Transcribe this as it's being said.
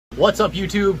What's up,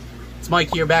 YouTube? It's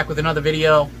Mike here, back with another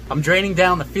video. I'm draining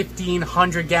down the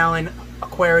 1,500-gallon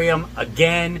aquarium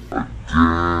again.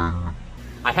 I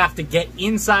have to get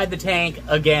inside the tank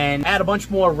again, add a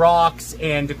bunch more rocks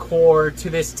and decor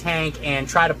to this tank, and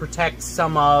try to protect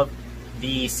some of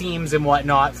the seams and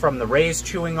whatnot from the rays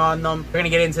chewing on them. We're gonna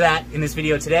get into that in this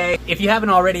video today. If you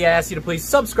haven't already, I ask you to please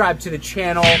subscribe to the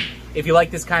channel. If you like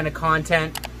this kind of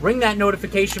content, ring that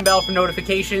notification bell for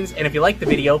notifications, and if you like the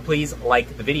video, please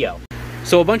like the video.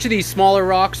 So a bunch of these smaller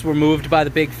rocks were moved by the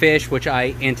big fish, which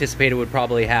I anticipated would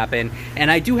probably happen. And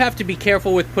I do have to be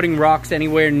careful with putting rocks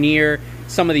anywhere near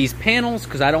some of these panels,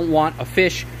 because I don't want a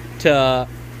fish to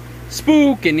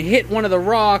spook and hit one of the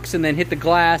rocks and then hit the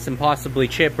glass and possibly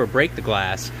chip or break the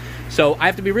glass. So I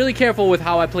have to be really careful with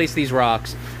how I place these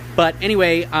rocks. But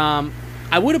anyway,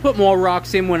 I would have put more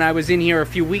rocks in when I was in here a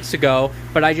few weeks ago,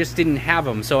 but I just didn't have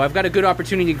them. So I've got a good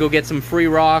opportunity to go get some free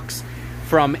rocks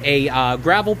from a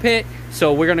gravel pit.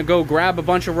 So we're gonna go grab a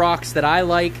bunch of rocks that I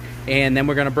like, and then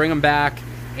we're gonna bring them back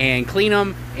and clean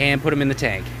them and put them in the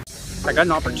tank. I got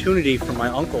an opportunity from my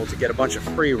uncle to get a bunch of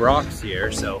free rocks here,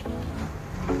 so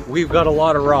we've got a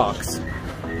lot of rocks.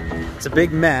 It's a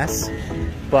big mess,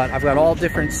 but I've got all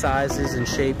different sizes and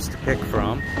shapes to pick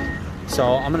from. So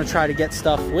I'm gonna try to get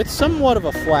stuff with somewhat of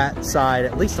a flat side,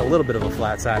 at least a little bit of a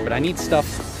flat side, but I need stuff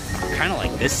kind of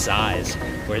like this size,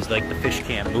 whereas like the fish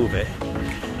can't move it.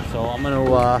 So I'm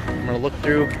gonna look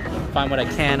through, find what I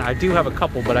can. I do have a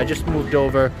couple, but I just moved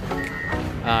over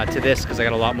to this because I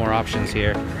got a lot more options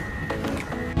here.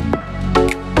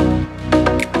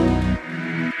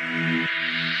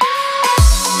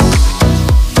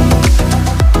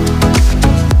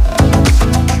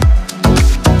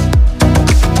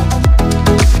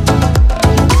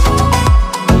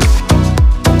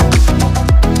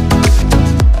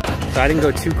 I didn't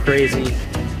go too crazy,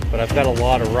 but I've got a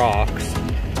lot of rocks,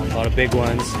 a lot of big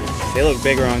ones. They look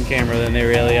bigger on camera than they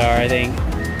really are, I think.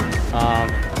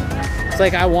 It's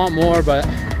like I want more, but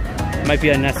it might be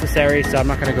unnecessary, so I'm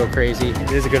not gonna go crazy.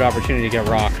 It is a good opportunity to get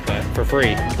rock, but for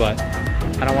free, but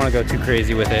I don't wanna go too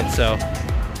crazy with it, so I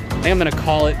think I'm gonna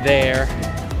call it there.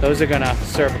 Those are gonna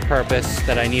serve a purpose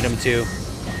that I need them to,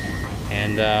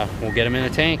 and we'll get them in a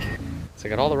tank. So I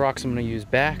got all the rocks I'm gonna use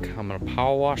back. I'm gonna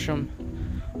power wash them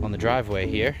on the driveway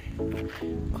here,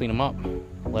 clean them up,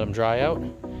 let them dry out,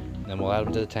 and then we'll add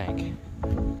them to the tank.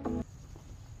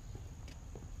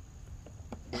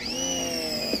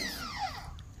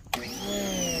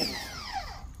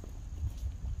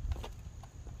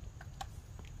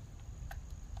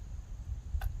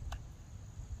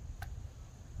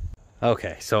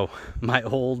 Okay, so my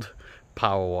old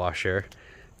power washer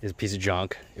is a piece of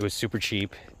junk. It was super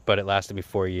cheap, but it lasted me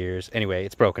 4 years. Anyway,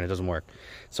 it's broken, it doesn't work.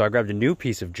 So I grabbed a new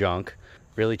piece of junk,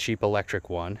 really cheap electric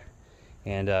one,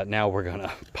 and now we're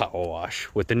gonna power wash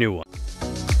with the new one.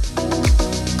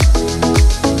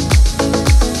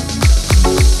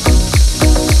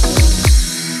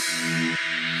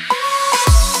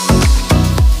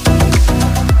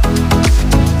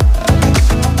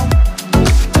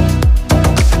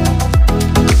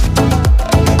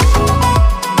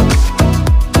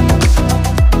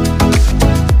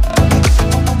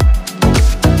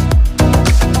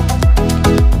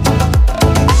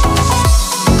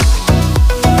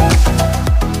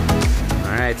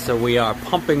 So we are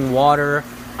pumping water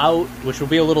out, which will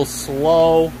be a little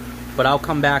slow, but I'll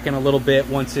come back in a little bit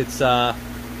once it's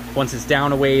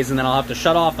down a ways, and then I'll have to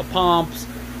shut off the pumps.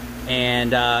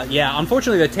 And yeah,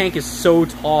 unfortunately the tank is so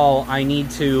tall, I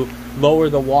need to lower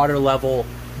the water level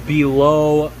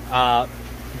below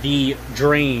the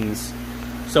drains.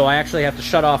 So I actually have to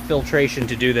shut off filtration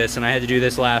to do this, and I had to do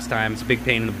this last time. It's a big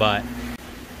pain in the butt.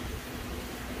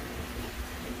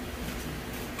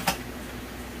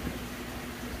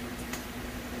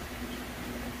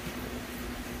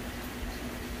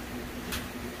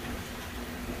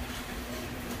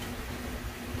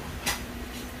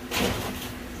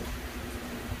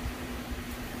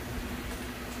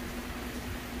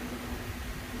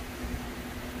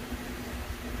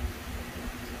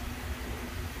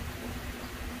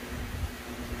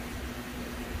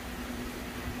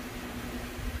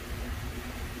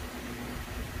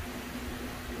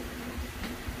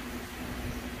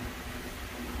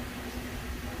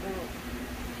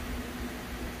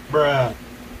 Bruh.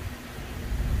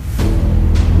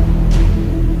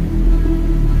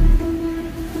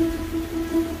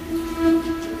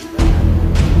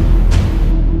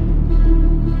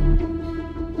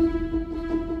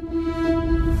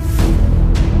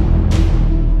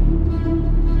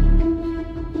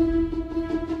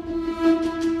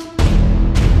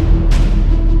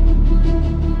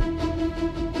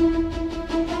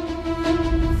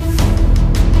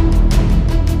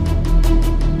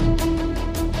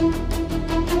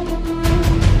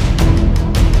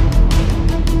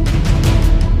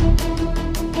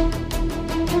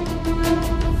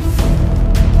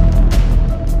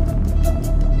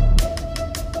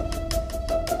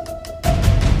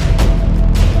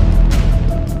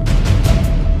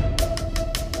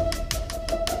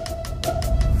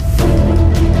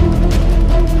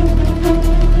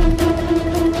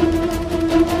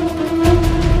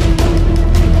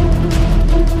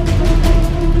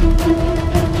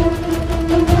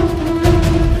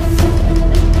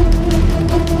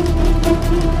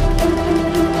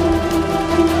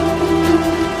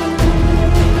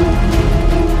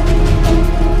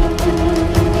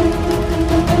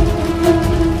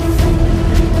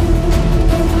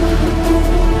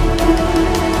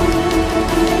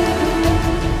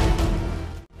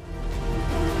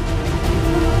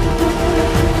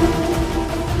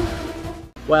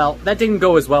 that didn't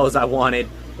go as well as I wanted.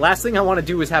 Last thing I want to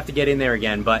do is have to get in there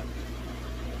again, but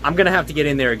I'm gonna have to get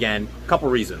in there again. A couple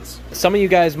reasons. Some of you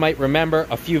guys might remember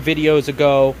a few videos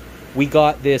ago, we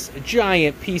got this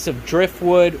giant piece of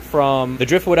driftwood from the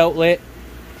Driftwood outlet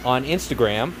on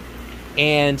Instagram,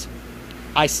 and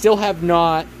I still have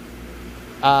not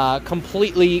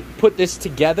completely put this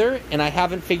together, and I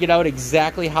haven't figured out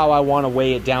exactly how I want to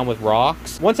weigh it down with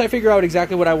rocks. Once I figure out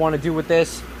exactly what I want to do with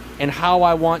this and how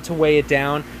I want to weigh it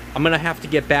down, I'm gonna have to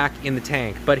get back in the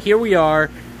tank. But here we are.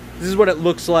 This is what it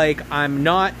looks like. I'm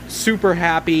not super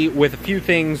happy with a few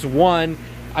things. One,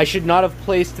 I should not have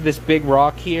placed this big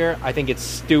rock here. I think it's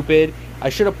stupid. I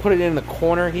should have put it in the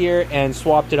corner here and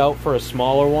swapped it out for a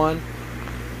smaller one.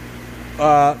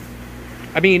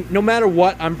 I mean, no matter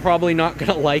what, I'm probably not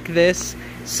gonna like this,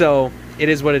 so it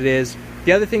is what it is.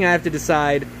 The other thing I have to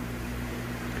decide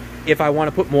if I want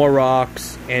to put more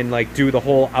rocks and like do the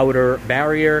whole outer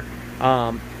barrier.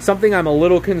 Something I'm a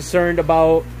little concerned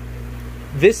about,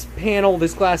 this panel,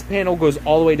 this glass panel goes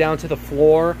all the way down to the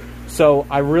floor, so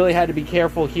I really had to be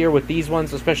careful here with these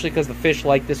ones, especially because the fish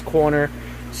like this corner.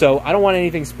 So I don't want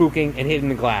anything spooking and hitting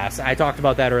the glass. I talked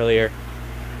about that earlier.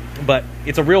 But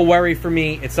it's a real worry for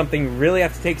me. It's something you really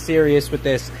have to take serious with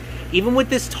this. Even with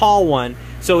this tall one,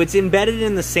 so it's embedded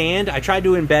in the sand. I tried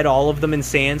to embed all of them in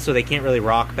sand so they can't really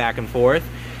rock back and forth.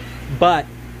 But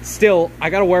still, I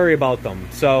gotta worry about them.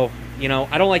 So, you know,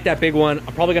 I don't like that big one.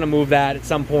 I'm probably gonna move that at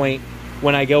some point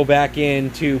when I go back in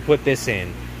to put this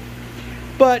in.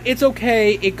 But it's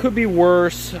okay. It could be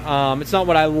worse. It's not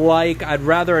what I like. I'd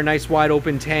rather a nice wide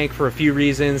open tank for a few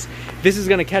reasons. This is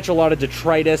going to catch a lot of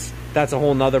detritus. That's a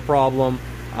whole nother problem.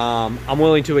 I'm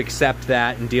willing to accept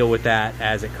that and deal with that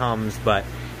as it comes. But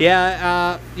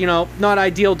yeah, you know, not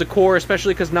ideal decor,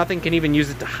 especially because nothing can even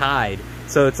use it to hide.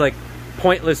 So it's like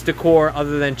pointless decor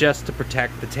other than just to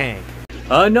protect the tank.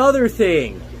 Another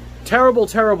thing, terrible,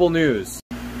 terrible news.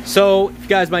 So if you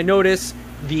guys might notice,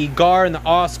 the Gar and the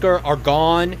Oscar are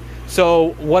gone.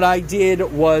 So what I did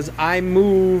was I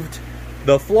moved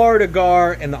the Florida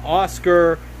Gar and the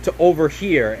Oscar to over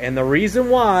here. And the reason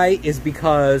why is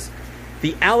because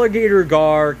the alligator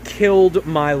gar killed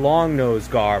my long-nosed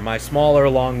gar, my smaller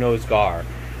long-nosed gar.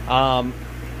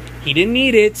 He didn't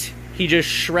eat it, he just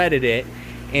shredded it.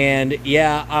 And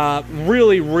yeah,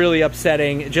 really, really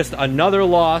upsetting. Just another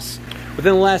loss.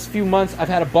 Within the last few months, I've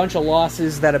had a bunch of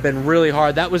losses that have been really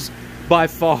hard. That was by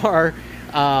far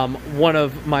one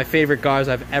of my favorite gars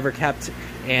I've ever kept,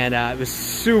 and it was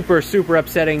super, super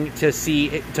upsetting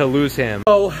to lose him.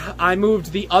 So I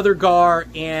moved the other gar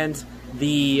and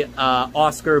the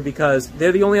Oscar because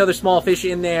they're the only other small fish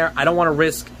in there. I don't want to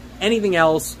risk anything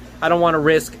else. I don't want to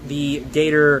risk the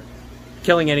gator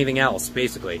killing anything else,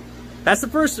 basically. That's the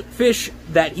first fish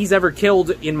that he's ever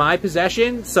killed in my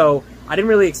possession, so I didn't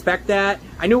really expect that.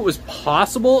 I knew it was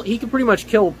possible. He could pretty much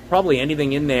kill probably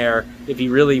anything in there if he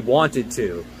really wanted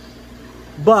to.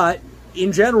 But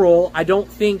in general, I don't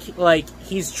think like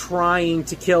he's trying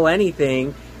to kill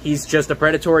anything. He's just a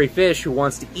predatory fish who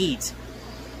wants to eat.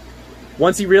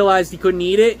 Once he realized he couldn't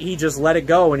eat it, he just let it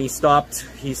go and he stopped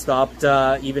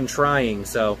even trying.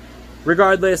 So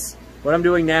regardless, what I'm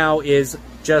doing now is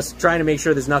just trying to make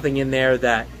sure there's nothing in there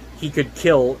that he could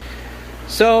kill.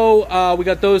 So we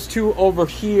got those two over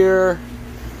here.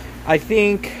 I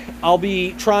think I'll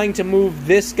be trying to move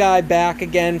this guy back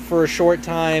again for a short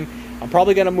time. I'm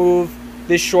probably going to move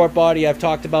this short body. I've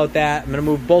talked about that. I'm going to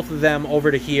move both of them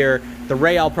over to here. The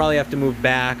ray I'll probably have to move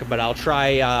back, but I'll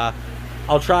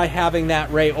try having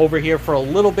that ray over here for a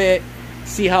little bit,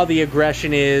 see how the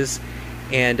aggression is,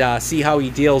 and see how he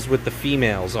deals with the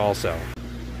females also.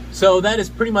 So that is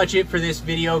pretty much it for this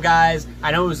video, guys.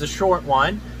 I know it was a short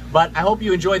one, but I hope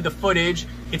you enjoyed the footage.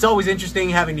 It's always interesting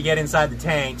having to get inside the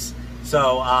tanks.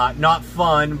 So not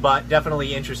fun, but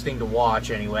definitely interesting to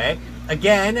watch anyway.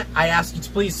 Again, I ask you to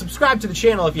please subscribe to the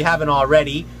channel if you haven't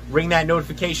already. Ring that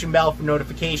notification bell for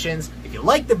notifications. If you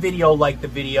like the video, like the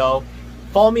video.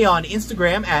 Follow me on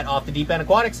Instagram at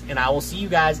OffTheDeepEndAquatics, and I will see you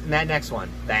guys in that next one.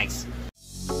 Thanks.